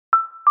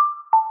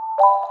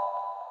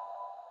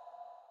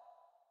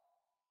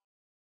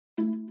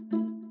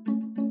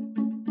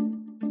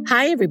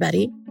Hi,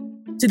 everybody.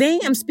 Today,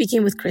 I'm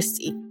speaking with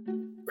Christy.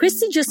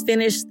 Christy just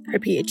finished her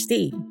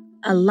Ph.D.,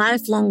 a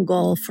lifelong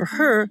goal for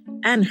her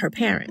and her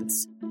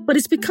parents. But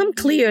it's become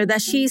clear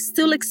that she's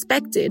still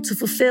expected to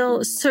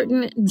fulfill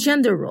certain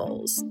gender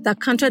roles that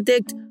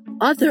contradict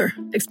other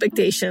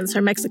expectations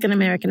her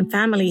Mexican-American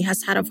family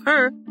has had of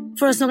her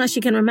for as long as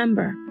she can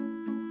remember.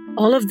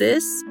 All of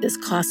this is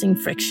causing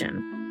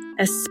friction,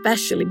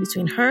 especially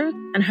between her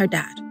and her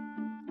dad.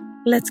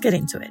 Let's get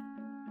into it.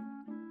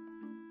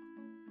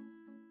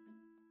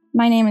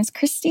 My name is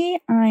Christy.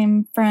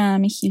 I'm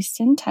from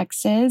Houston,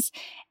 Texas,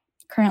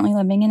 currently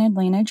living in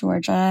Atlanta,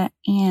 Georgia.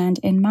 And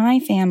in my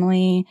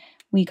family,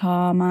 we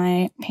call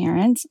my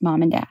parents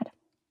mom and dad.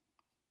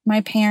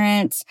 My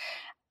parents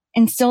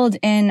instilled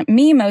in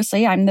me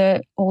mostly, I'm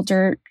the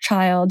older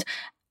child.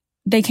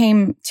 They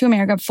came to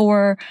America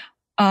for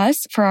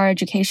us, for our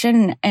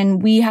education,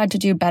 and we had to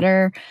do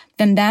better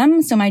than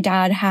them. So my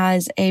dad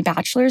has a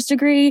bachelor's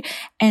degree.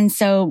 And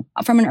so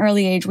from an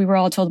early age, we were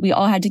all told we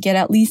all had to get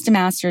at least a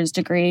master's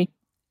degree.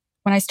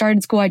 When I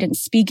started school, I didn't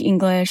speak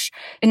English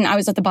and I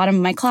was at the bottom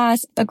of my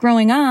class. But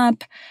growing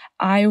up,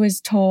 I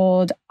was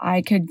told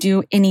I could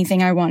do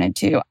anything I wanted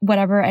to.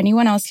 Whatever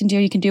anyone else can do,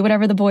 you can do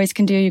whatever the boys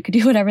can do. You could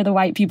do whatever the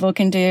white people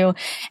can do.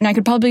 And I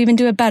could probably even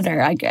do it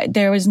better.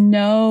 There was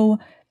no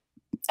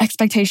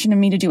expectation of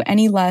me to do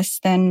any less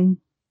than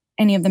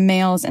any of the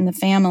males in the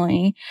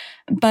family.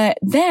 But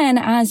then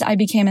as I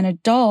became an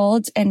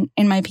adult and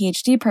in my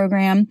PhD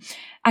program,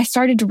 I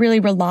started to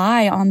really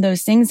rely on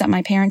those things that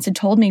my parents had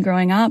told me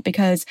growing up,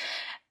 because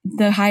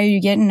the higher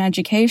you get in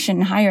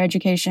education, higher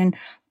education,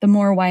 the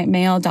more white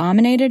male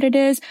dominated it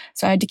is.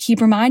 So I had to keep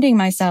reminding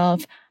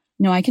myself,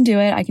 no, I can do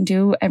it. I can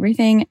do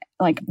everything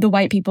like the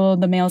white people,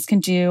 the males can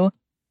do.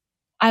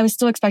 I was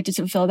still expected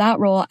to fulfill that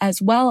role, as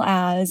well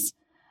as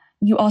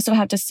you also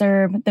have to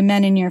serve the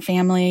men in your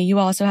family. You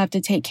also have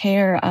to take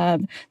care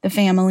of the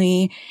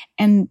family.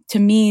 And to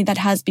me, that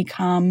has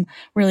become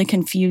really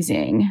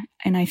confusing.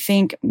 And I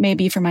think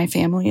maybe for my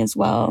family as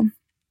well.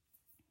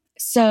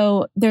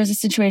 So there's a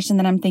situation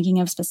that I'm thinking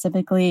of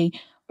specifically.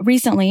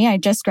 Recently, I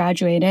just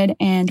graduated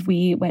and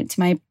we went to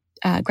my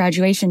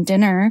graduation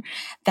dinner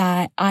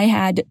that I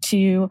had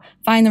to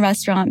find the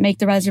restaurant, make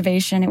the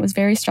reservation. It was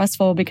very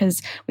stressful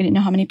because we didn't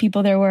know how many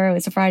people there were. It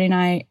was a Friday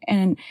night.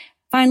 And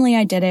finally,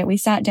 I did it. We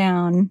sat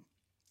down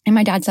and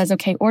my dad says,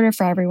 okay, order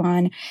for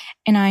everyone.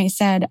 And I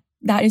said,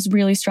 that is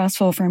really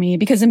stressful for me,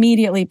 because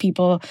immediately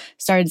people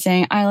started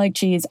saying, I like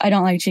cheese. I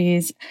don't like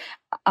cheese.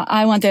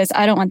 I want this.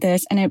 I don't want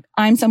this. And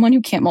I'm someone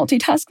who can't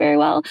multitask very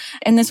well.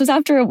 And this was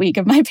after a week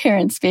of my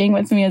parents being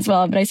with me as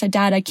well. But I said,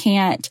 Dad, I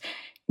can't.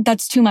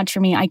 That's too much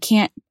for me.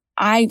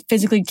 I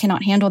physically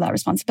cannot handle that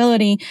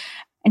responsibility.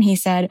 And he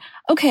said,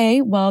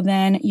 okay, well,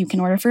 then you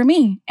can order for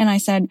me. And I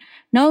said,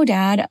 no,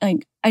 Dad,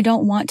 I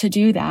don't want to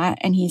do that.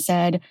 And he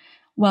said,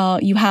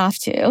 well, you have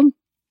to.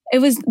 It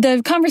was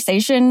the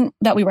conversation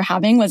that we were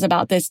having was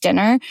about this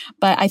dinner,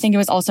 but I think it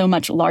was also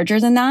much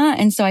larger than that.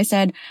 And so I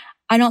said,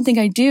 I don't think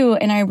I do.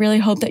 And I really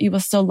hope that you will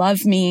still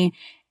love me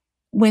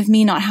with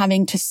me not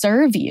having to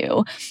serve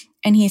you.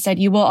 And he said,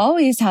 you will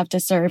always have to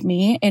serve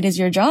me. It is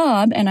your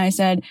job. And I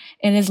said,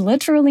 it is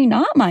literally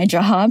not my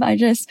job. I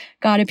just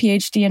got a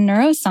PhD in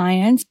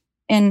neuroscience.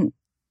 And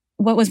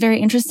what was very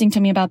interesting to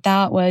me about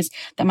that was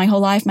that my whole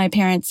life, my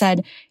parents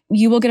said,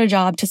 you will get a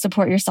job to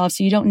support yourself.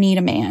 So you don't need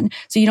a man.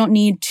 So you don't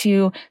need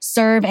to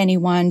serve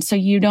anyone. So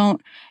you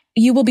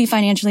will be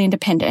financially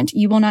independent.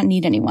 You will not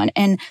need anyone.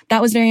 And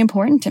that was very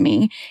important to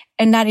me.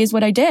 And that is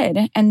what I did.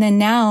 And then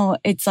now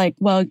it's like,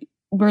 well,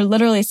 we're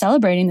literally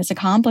celebrating this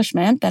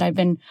accomplishment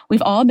that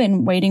we've all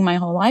been waiting my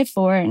whole life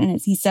for. And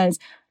he says,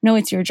 no,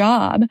 it's your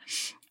job.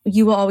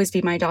 You will always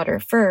be my daughter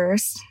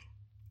first.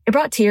 It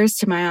brought tears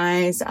to my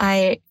eyes.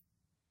 I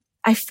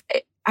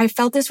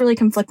felt this really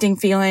conflicting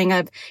feeling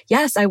of,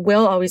 yes, I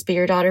will always be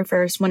your daughter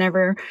first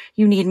whenever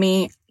you need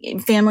me.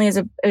 Family is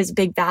a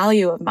big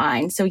value of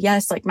mine. So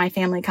yes, like my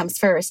family comes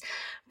first,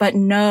 but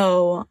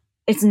no,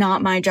 it's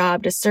not my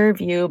job to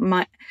serve you.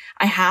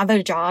 I have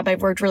a job.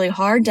 I've worked really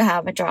hard to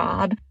have a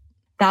job.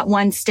 That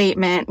one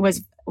statement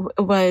was,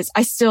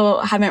 I still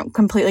haven't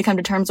completely come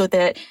to terms with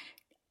it.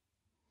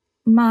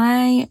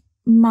 My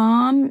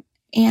mom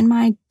and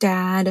my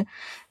dad,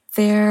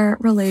 their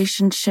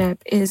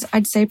relationship is,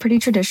 I'd say, pretty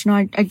traditional.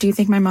 I do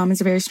think my mom is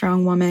a very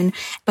strong woman,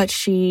 but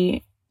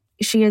she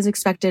is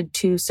expected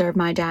to serve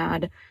my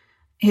dad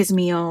his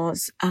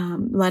meals,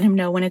 let him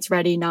know when it's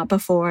ready, not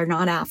before,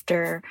 not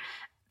after.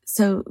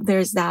 So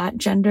there's that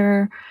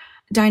gender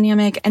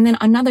dynamic. And then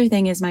another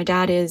thing is my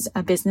dad is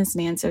a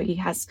businessman, so he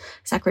has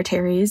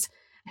secretaries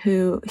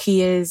who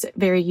he is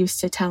very used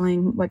to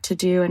telling what to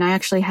do. And I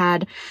actually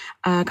had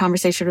a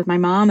conversation with my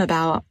mom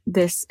about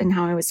this and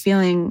how I was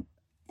feeling.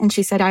 And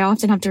she said, I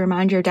often have to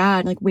remind your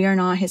dad, like, we are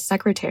not his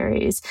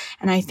secretaries.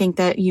 And I think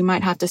that you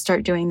might have to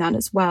start doing that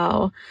as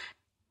well.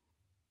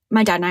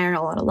 My dad and I are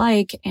a lot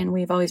alike, and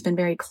we've always been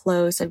very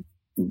close.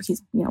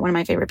 He's, one of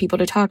my favorite people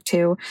to talk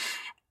to.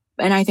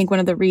 And I think one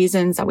of the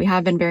reasons that we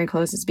have been very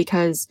close is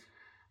because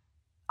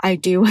I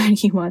do what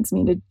he wants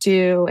me to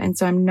do. And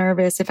so I'm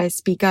nervous if I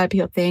speak up,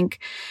 he'll think,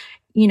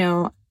 you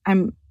know,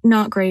 I'm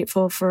not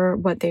grateful for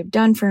what they've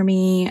done for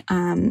me.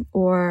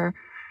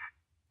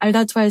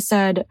 That's why I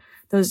said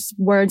those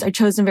words. I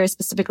chose them very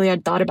specifically.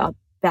 I'd thought about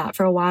that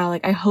for a while.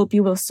 Like, I hope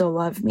you will still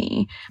love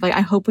me. Like,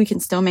 I hope we can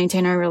still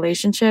maintain our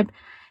relationship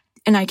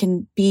and I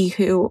can be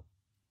who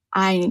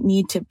I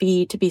need to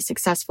be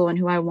successful and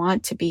who I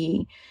want to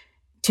be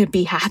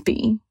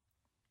happy.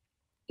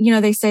 You know,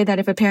 they say that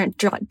if a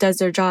parent does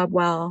their job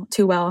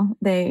too well,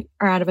 they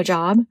are out of a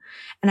job.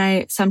 And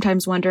I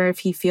sometimes wonder if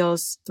he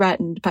feels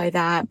threatened by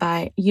that,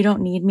 by, you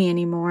don't need me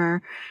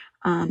anymore.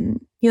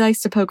 He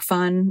likes to poke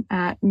fun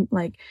at,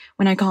 like,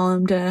 when I call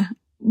him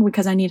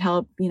because I need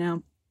help, you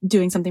know,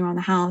 doing something around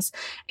the house.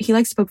 He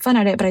likes to poke fun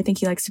at it, but I think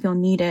he likes to feel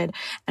needed.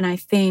 And I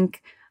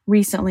think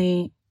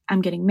recently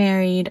I'm getting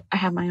married. I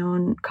have my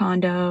own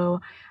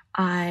condo.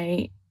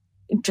 I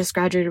just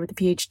graduated with a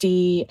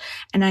Ph.D.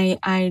 And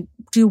I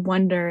do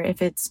wonder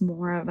if it's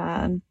more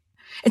of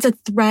it's a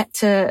threat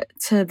to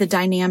the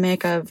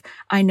dynamic of,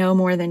 I know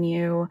more than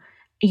you.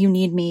 You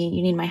need me.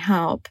 You need my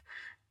help.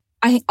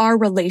 Our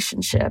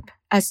relationship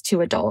as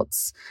two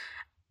adults,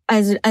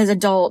 as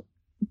adult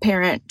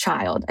parent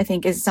child, I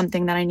think is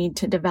something that I need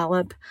to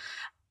develop,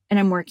 and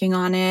I'm working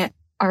on it.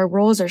 Our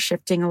roles are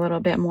shifting a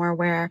little bit more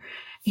where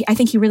I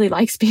think he really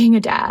likes being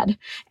a dad.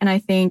 And I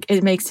think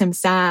it makes him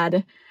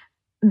sad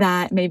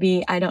that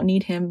maybe I don't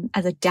need him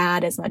as a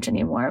dad as much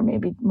anymore,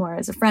 maybe more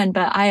as a friend.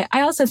 But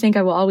I also think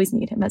I will always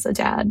need him as a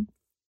dad.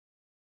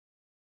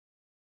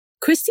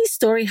 Christy's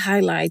story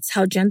highlights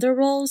how gender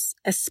roles,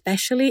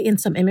 especially in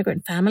some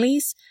immigrant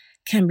families,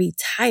 can be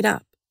tied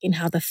up in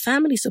how the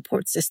family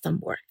support system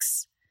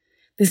works.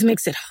 This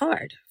makes it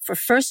hard for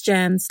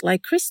first-gens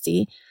like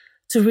Christy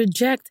to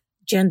reject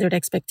gendered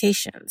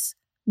expectations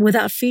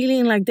without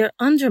feeling like they're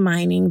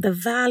undermining the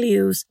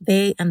values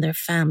they and their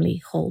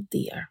family hold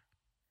dear.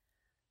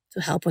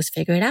 To help us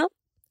figure it out,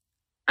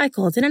 I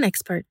called in an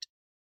expert.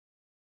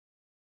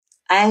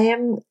 I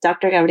am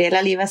Dr. Gabriela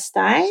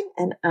Liva-Stein,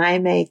 and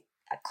I'm a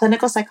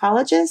clinical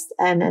psychologist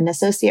and an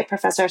associate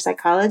professor of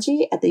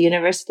psychology at the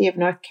University of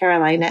North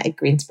Carolina at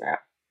Greensboro.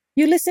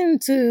 You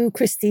listened to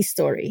Christy's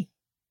story.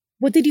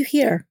 What did you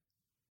hear?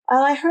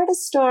 Well, I heard a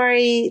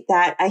story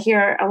that I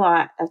hear a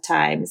lot of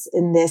times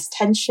in this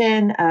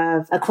tension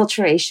of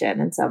acculturation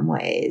in some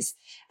ways.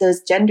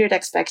 Those gendered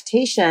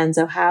expectations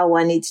of how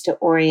one needs to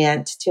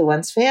orient to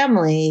one's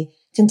family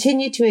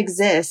continue to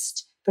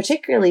exist,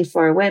 particularly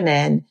for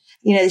women.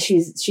 You know,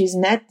 she's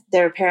met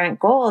their parent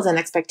goals and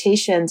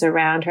expectations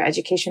around her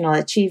educational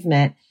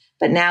achievement,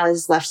 but now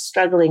is left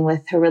struggling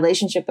with her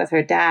relationship with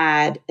her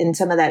dad and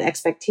some of that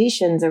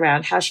expectations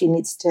around how she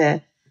needs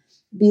to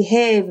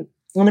behave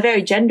in a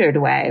very gendered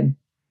way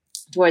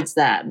towards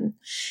them.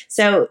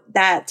 So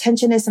that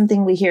tension is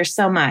something we hear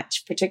so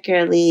much,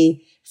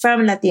 particularly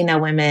from Latina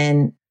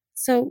women.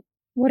 So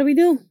what do we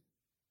do?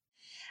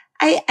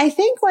 I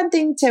think one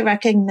thing to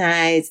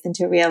recognize and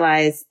to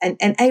realize, and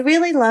I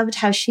really loved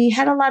how she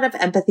had a lot of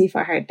empathy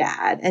for her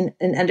dad and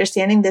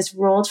understanding this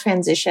role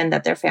transition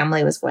that their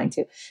family was going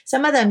to.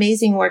 Some of the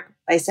amazing work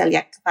by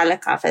Celia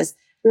Balakov has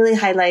really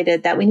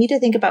highlighted that we need to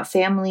think about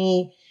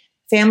family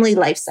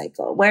life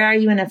cycle. Where are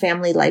you in a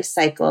family life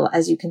cycle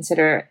as you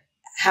consider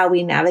how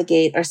we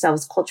navigate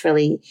ourselves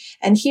culturally?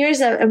 And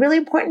here's a really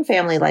important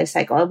family life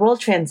cycle, a role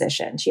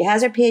transition. She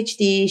has her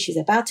PhD. She's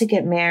about to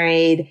get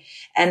married,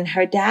 and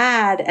her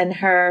dad and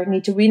her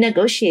need to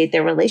renegotiate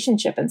their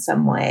relationship in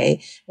some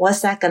way. What's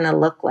that going to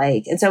look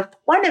like? And so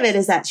one of it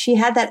is that she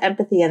had that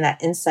empathy and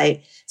that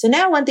insight. So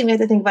now one thing we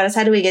have to think about is,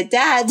 how do we get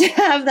dad to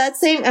have that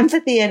same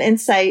empathy and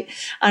insight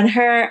on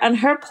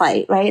her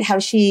plight, right? How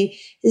she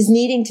is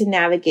needing to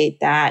navigate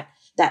that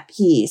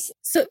piece.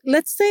 So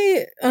let's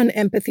stay on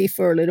empathy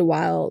for a little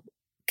while.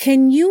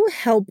 Can you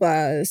help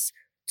us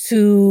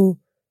to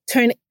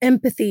turn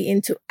empathy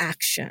into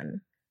action,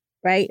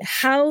 right?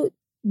 How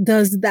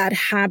does that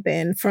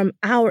happen from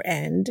our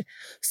end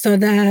so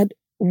that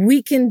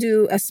we can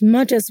do as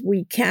much as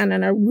we can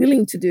and are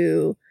willing to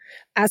do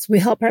as we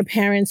help our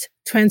parents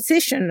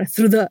transition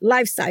through the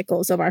life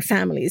cycles of our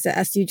families,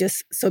 as you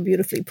just so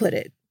beautifully put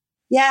it?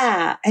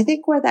 Yeah, I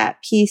think where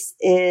that piece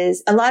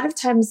is, a lot of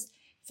times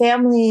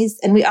families,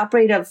 and we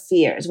operate of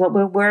fears, what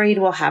we're worried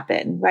will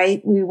happen,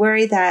 right? We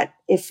worry that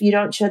if you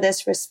don't show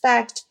this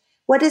respect,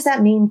 what does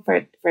that mean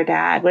for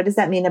dad? What does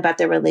that mean about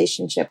their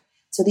relationship?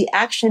 So the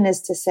action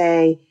is to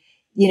say,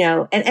 you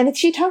know, and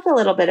she talked a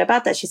little bit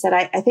about that. She said,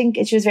 I think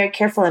she was very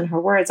careful in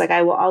her words, like,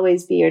 I will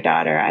always be your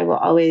daughter. I will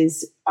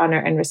always honor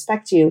and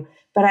respect you.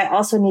 But I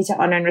also need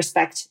to honor and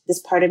respect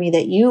this part of me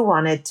that you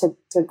wanted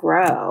to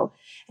grow.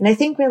 And I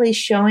think really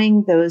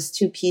showing those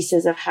two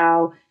pieces of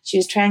how she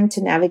was trying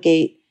to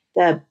navigate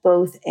the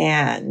both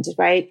and,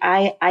 right?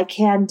 I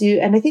can do,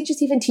 and I think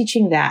just even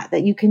teaching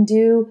that you can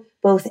do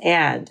both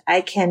and.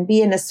 I can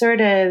be an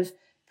assertive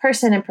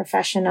person and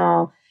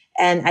professional,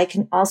 and I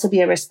can also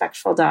be a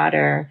respectful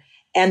daughter.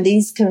 And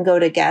these can go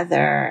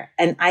together.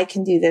 And I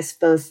can do this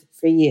both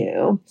for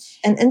you.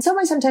 And so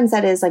much sometimes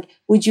that is like,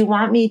 would you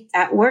want me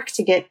at work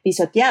to get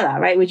pisoteada,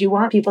 right? Would you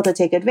want people to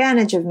take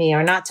advantage of me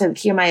or not to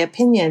hear my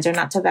opinions or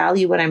not to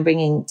value what I'm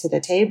bringing to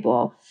the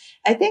table?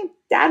 I think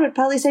dad would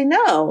probably say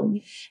no.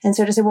 And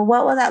so to say, well,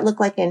 what will that look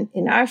like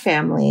in our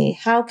family?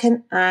 How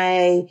can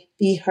I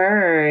be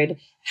heard?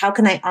 How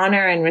can I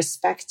honor and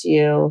respect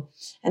you?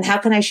 And how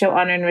can I show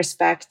honor and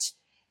respect?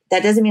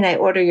 That doesn't mean I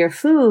order your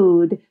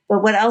food,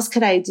 but what else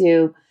could I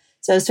do?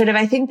 So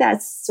I think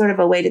that's sort of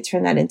a way to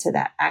turn that into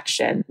that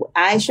action.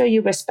 I show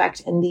you respect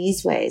in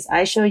these ways.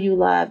 I show you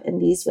love in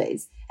these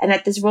ways. And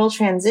at this role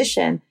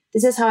transition,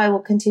 this is how I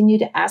will continue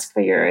to ask for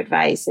your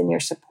advice and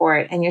your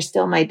support. And you're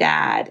still my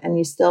dad and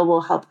you still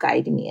will help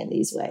guide me in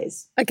these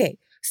ways. Okay.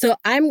 So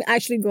I'm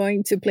actually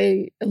going to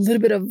play a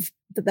little bit of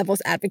the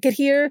devil's advocate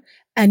here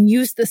and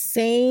use the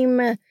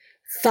same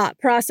thought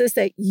process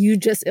that you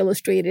just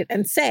illustrated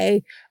and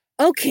say,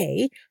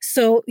 okay,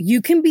 so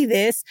you can be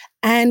this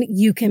and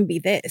you can be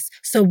this.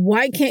 So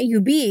why can't you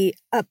be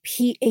a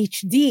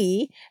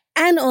Ph.D.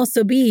 and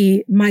also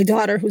be my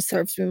daughter who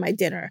serves me my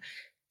dinner?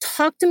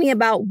 Talk to me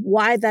about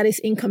why that is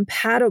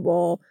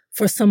incompatible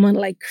for someone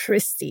like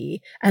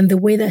Christy and the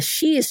way that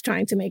she is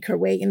trying to make her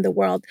way in the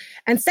world.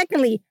 And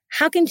secondly,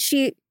 how can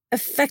she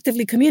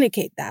effectively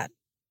communicate that?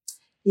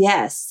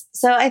 Yes.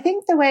 So I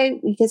think the way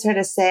we could sort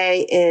of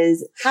say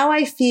is how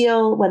I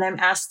feel when I'm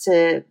asked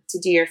to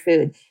do your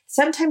food.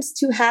 Sometimes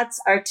two hats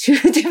are too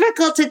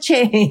difficult to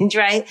change,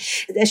 right?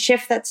 A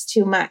shift that's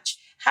too much.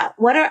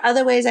 What are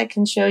other ways I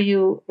can show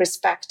you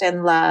respect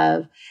and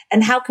love?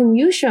 And how can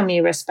you show me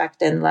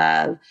respect and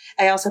love?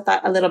 I also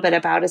thought a little bit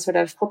about a sort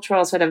of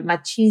cultural, sort of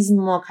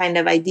machismo kind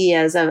of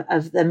ideas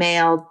of the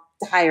male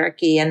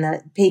hierarchy and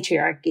the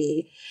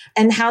patriarchy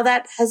and how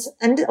that has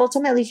and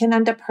ultimately can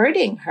end up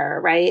hurting her,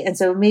 right? And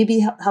so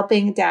maybe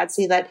helping dad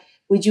see that,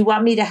 would you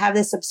want me to have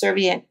this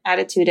subservient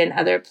attitude in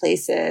other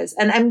places?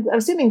 And I'm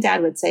assuming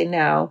dad would say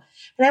no.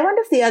 And I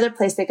wonder if the other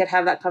place they could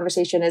have that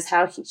conversation is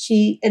how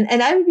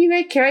and I would be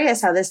very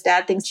curious how this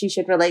dad thinks she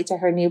should relate to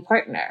her new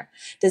partner.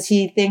 Does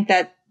he think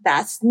that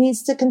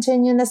needs to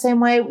continue in the same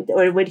way?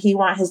 Or would he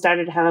want his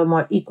daughter to have a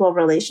more equal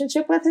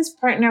relationship with his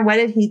partner? What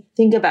did he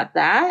think about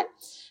that?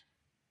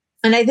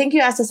 And I think you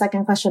asked a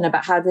second question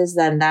about how does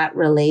then that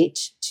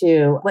relate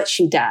to what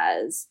she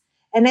does?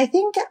 And I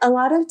think a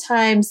lot of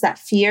times that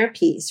fear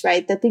piece,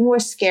 right? The thing we're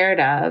scared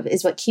of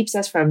is what keeps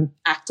us from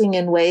acting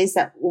in ways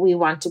that we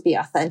want to be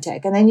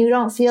authentic. And then you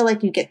don't feel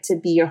like you get to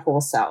be your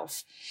whole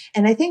self.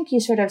 And I think you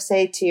sort of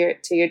say to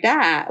your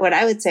dad, what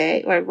I would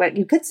say, or what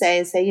you could say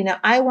is say,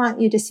 I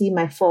want you to see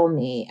my full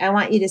me. I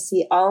want you to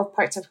see all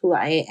parts of who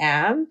I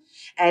am.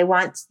 I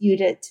want you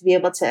to be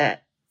able to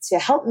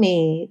help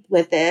me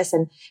with this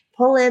and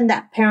pull in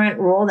that parent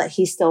role that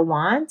he still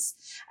wants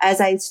as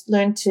I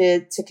learn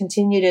to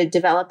continue to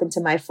develop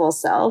into my full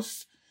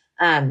self.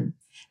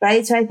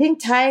 Right. So I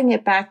think tying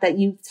it back that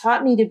you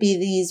taught me to be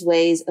these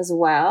ways as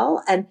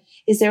well. And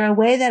is there a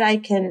way that I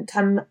can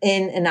come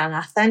in an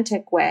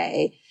authentic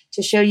way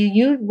to show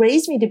you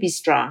raised me to be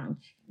strong?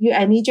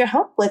 I need your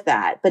help with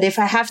that. But if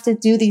I have to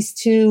do these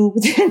two,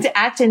 to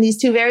act in these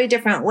two very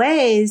different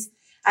ways,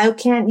 I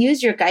can't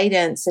use your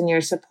guidance and your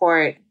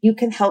support. You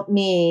can help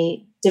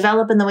me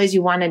develop in the ways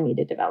you wanted me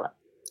to develop.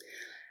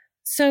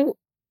 So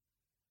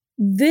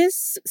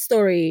this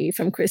story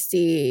from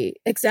Christy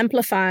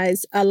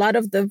exemplifies a lot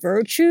of the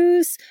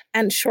virtues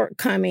and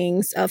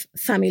shortcomings of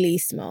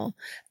familismo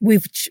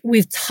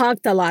we've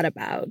talked a lot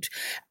about.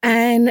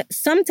 And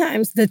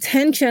sometimes the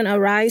tension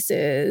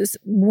arises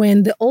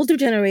when the older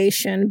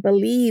generation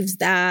believes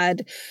that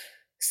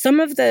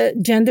some of the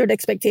gendered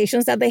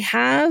expectations that they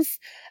have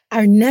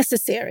are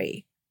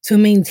necessary to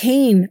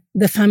maintain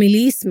the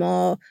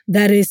familismo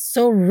that is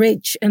so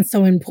rich and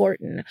so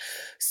important.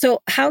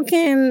 So how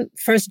can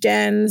first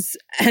gens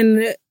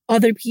and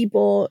other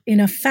people in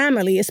a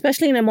family,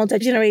 especially in a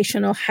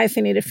multi-generational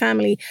hyphenated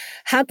family,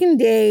 how can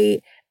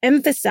they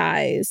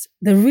emphasize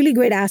the really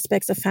great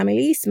aspects of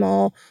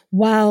familismo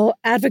while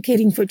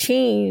advocating for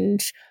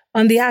change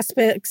on the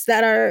aspects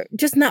that are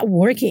just not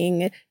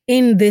working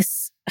in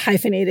this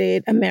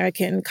hyphenated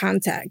American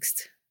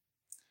context?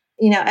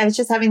 I was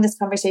just having this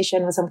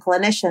conversation with some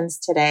clinicians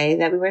today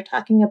that we were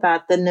talking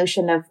about the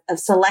notion of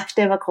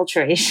selective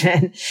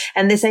acculturation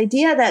and this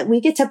idea that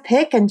we get to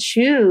pick and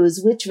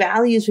choose which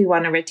values we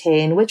want to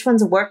retain, which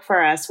ones work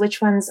for us,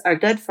 which ones are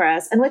good for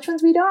us, and which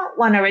ones we don't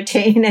want to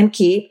retain and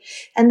keep.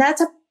 And that's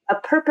a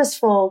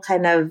purposeful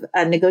kind of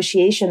a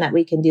negotiation that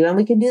we can do. And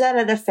we can do that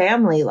at a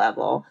family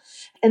level.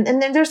 And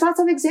then there's lots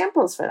of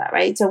examples for that,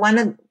 right? So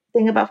one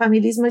thing about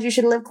familismo is you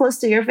should live close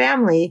to your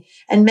family.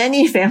 And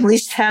many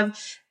families have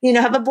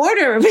a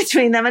border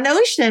between them, an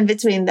ocean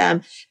between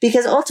them,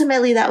 because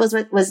ultimately that was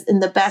what was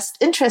in the best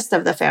interest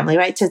of the family,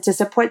 right? To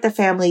support the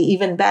family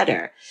even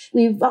better.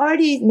 We've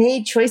already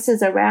made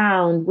choices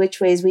around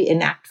which ways we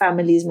enact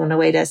familismo in a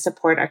way to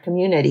support our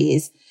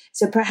communities.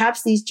 So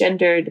perhaps these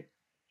gendered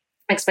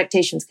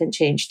expectations can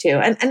change too.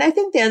 And I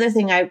think the other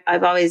thing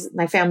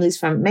my family's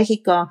from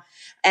Mexico.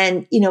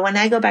 And, when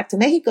I go back to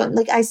Mexico,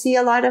 like I see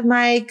a lot of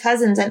my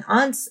cousins and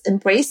aunts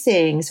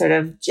embracing sort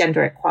of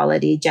gender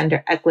equality,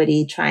 gender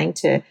equity, trying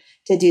to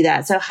do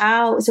that. So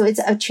it's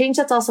a change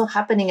that's also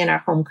happening in our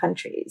home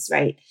countries,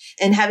 right?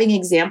 And having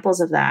examples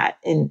of that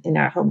in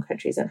our home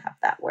countries and how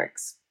that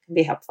works can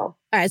be helpful.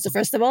 All right. So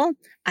first of all,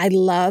 I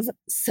love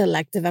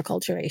selective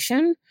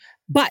acculturation,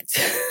 but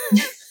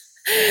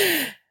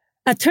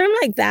a term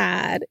like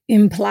that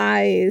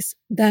implies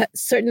that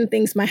certain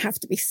things might have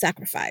to be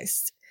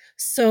sacrificed.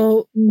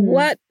 So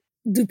what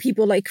do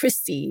people like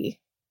Christy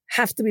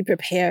have to be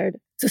prepared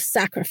to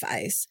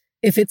sacrifice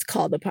if it's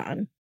called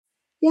upon?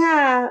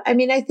 Yeah. I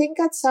mean, I think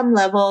at some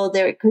level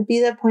there could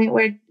be the point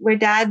where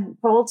dad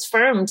holds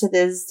firm to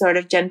this sort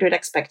of gendered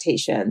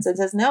expectations and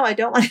says, no, I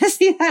don't want to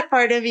see that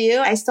part of you.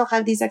 I still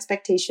have these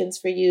expectations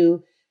for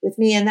you with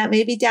me. And that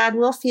maybe dad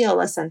will feel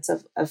a sense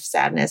of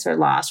sadness or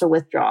loss or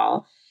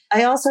withdrawal.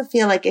 I also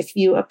feel like if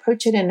you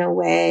approach it in a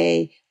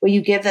way where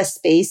you give the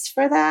space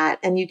for that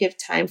and you give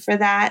time for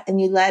that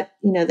and you let,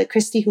 the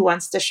Christy who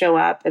wants to show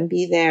up and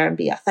be there and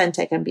be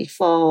authentic and be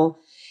full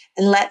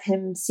and let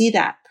him see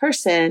that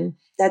person,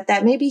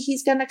 that maybe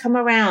he's going to come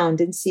around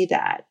and see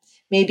that.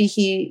 Maybe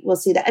he will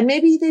see that. And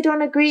maybe they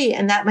don't agree.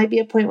 And that might be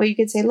a point where you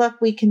could say, look,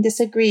 we can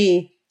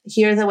disagree.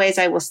 Here are the ways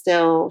I will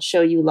still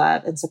show you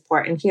love and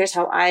support. And here's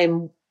how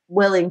I'm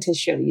willing to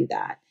show you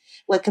that.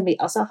 What can be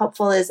also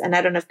helpful is, and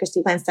I don't know if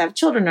Christy plans to have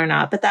children or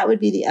not, but that would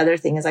be the other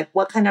thing is like,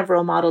 what kind of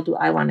role model do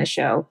I want to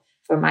show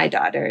for my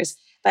daughters?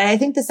 But I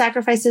think the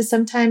sacrifice is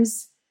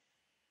sometimes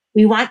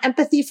we want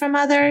empathy from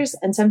others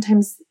and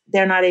sometimes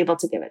they're not able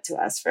to give it to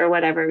us for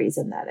whatever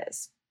reason that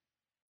is.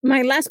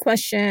 My last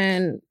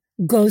question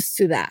goes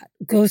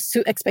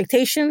to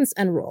expectations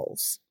and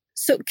roles.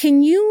 So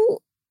can you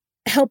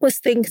help us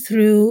think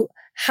through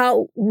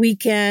how we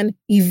can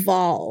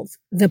evolve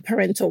the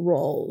parental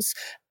roles,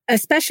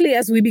 especially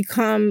as we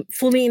become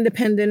fully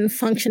independent,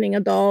 functioning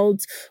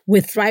adults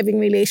with thriving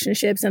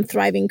relationships and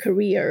thriving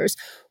careers?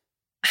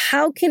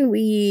 How can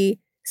we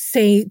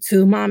say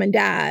to mom and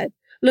dad,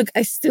 look,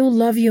 I still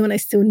love you and I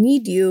still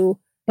need you,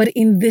 but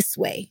in this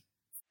way?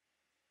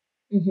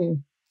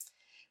 Mm-hmm.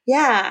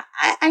 Yeah,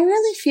 I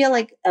really feel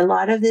like a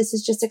lot of this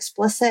is just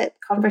explicit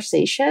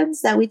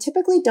conversations that we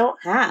typically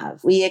don't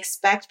have. We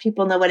expect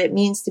people know what it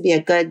means to be a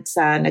good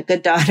son, a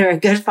good daughter, a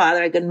good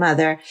father, a good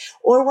mother,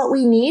 or what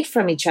we need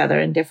from each other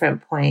in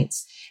different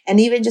points. And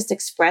even just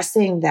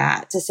expressing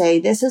that to say,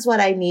 this is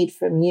what I need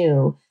from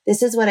you.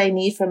 This is what I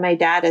need from my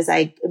dad as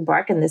I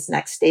embark in this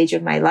next stage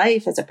of my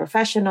life as a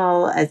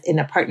professional, as in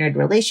a partnered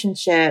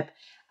relationship.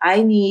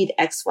 I need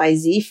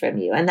XYZ from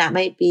you. And that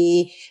might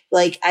be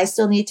like, I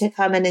still need to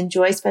come and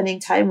enjoy spending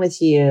time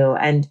with you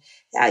and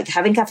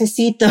having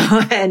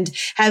cafecito and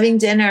having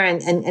dinner and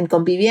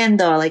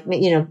conviviendo, like,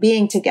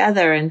 being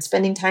together and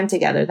spending time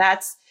together.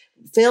 That's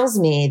fills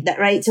me that,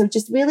 right? So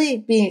just really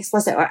being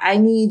explicit, or I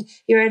need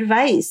your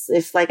advice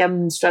if like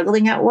I'm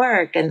struggling at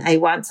work and I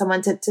want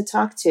someone to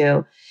talk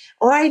to,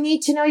 or I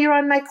need to know you're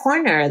on my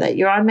corner, that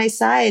you're on my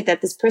side,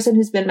 that this person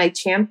who's been my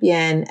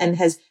champion and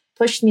has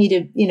pushed me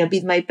to,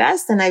 be my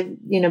best. And I've,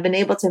 been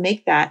able to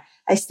make that.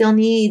 I still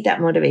need that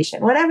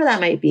motivation, whatever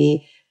that might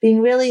be,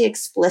 being really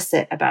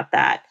explicit about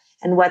that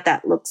and what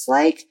that looks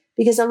like.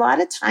 Because a lot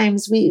of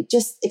times we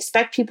just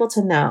expect people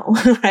to know,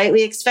 right?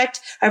 We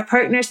expect our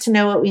partners to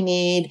know what we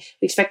need.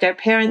 We expect our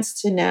parents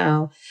to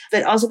know,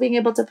 but also being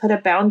able to put a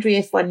boundary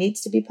if one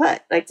needs to be put,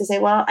 like to say,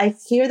 well, I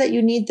hear that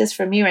you need this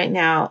from me right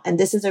now. And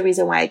this is a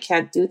reason why I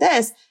can't do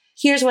this.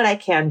 Here's what I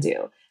can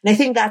do. And I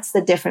think that's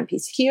the different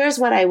piece. Here's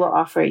what I will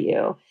offer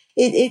you.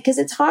 Because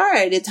it's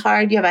hard. It's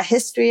hard. You have a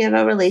history of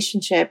a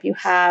relationship. You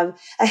have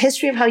a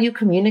history of how you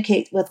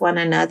communicate with one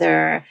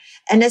another.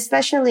 And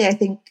especially, I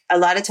think a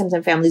lot of times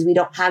in families, we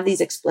don't have these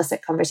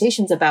explicit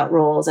conversations about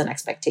roles and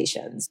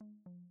expectations.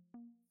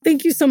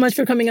 Thank you so much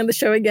for coming on the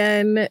show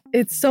again.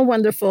 It's so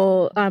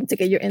wonderful to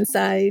get your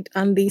insight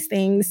on these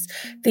things.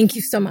 Thank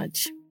you so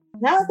much.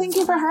 No, thank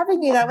you for having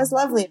me. That was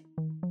lovely.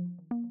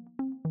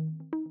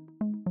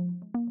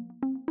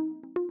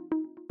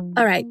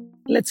 All right.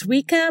 Let's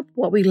recap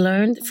what we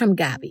learned from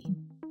Gabby.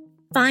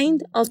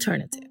 Find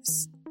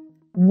alternatives.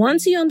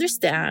 Once you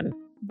understand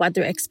what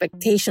their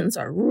expectations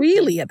are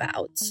really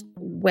about,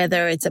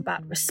 whether it's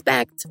about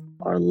respect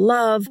or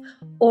love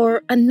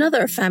or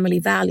another family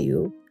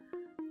value,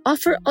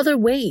 offer other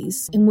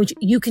ways in which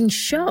you can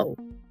show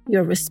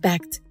your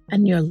respect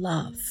and your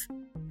love.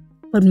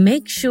 But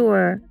make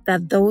sure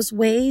that those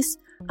ways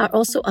are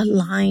also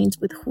aligned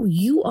with who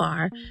you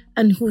are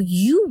and who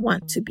you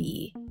want to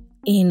be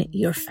in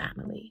your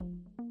family.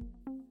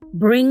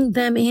 Bring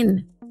them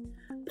in.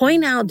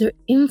 Point out their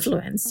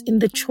influence in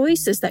the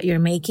choices that you're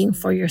making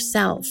for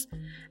yourself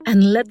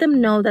and let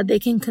them know that they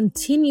can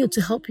continue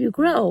to help you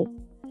grow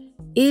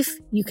if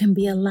you can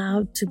be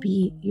allowed to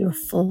be your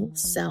full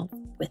self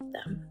with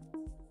them.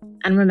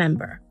 And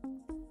remember,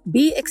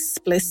 be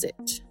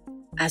explicit.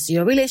 As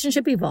your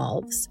relationship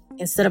evolves,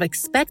 instead of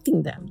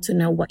expecting them to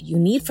know what you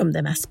need from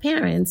them as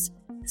parents,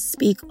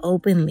 speak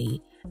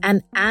openly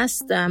and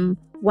ask them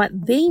what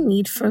they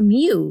need from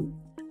you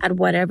at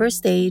whatever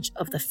stage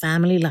of the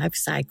family life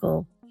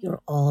cycle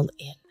you're all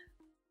in.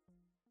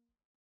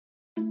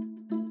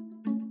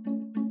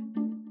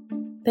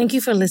 Thank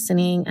you for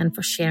listening and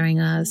for sharing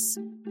us.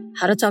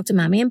 How to Talk to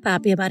Mommy and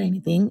Papi About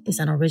Anything is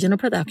an original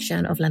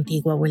production of La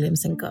Antigua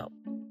Williams & Co.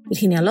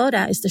 Virginia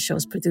Lora is the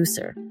show's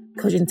producer.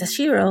 Kojin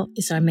Tashiro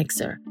is our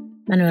mixer.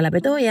 Manuela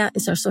Bedoya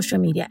is our social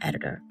media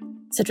editor.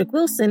 Cedric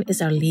Wilson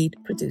is our lead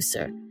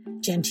producer.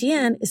 Jen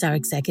Chien is our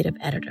executive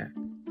editor.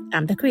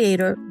 I'm the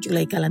creator,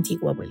 Juleka La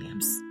Antigua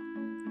Williams.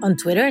 On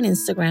Twitter and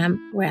Instagram,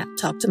 we're at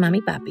Talk to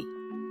Mommy Papi.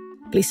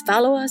 Please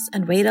follow us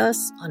and rate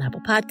us on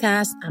Apple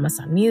Podcasts,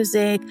 Amazon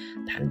Music,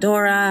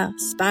 Pandora,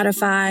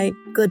 Spotify,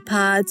 Good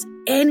Pods,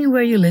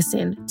 anywhere you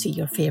listen to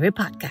your favorite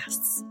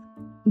podcasts.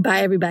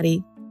 Bye,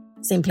 everybody.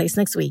 Same place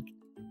next week.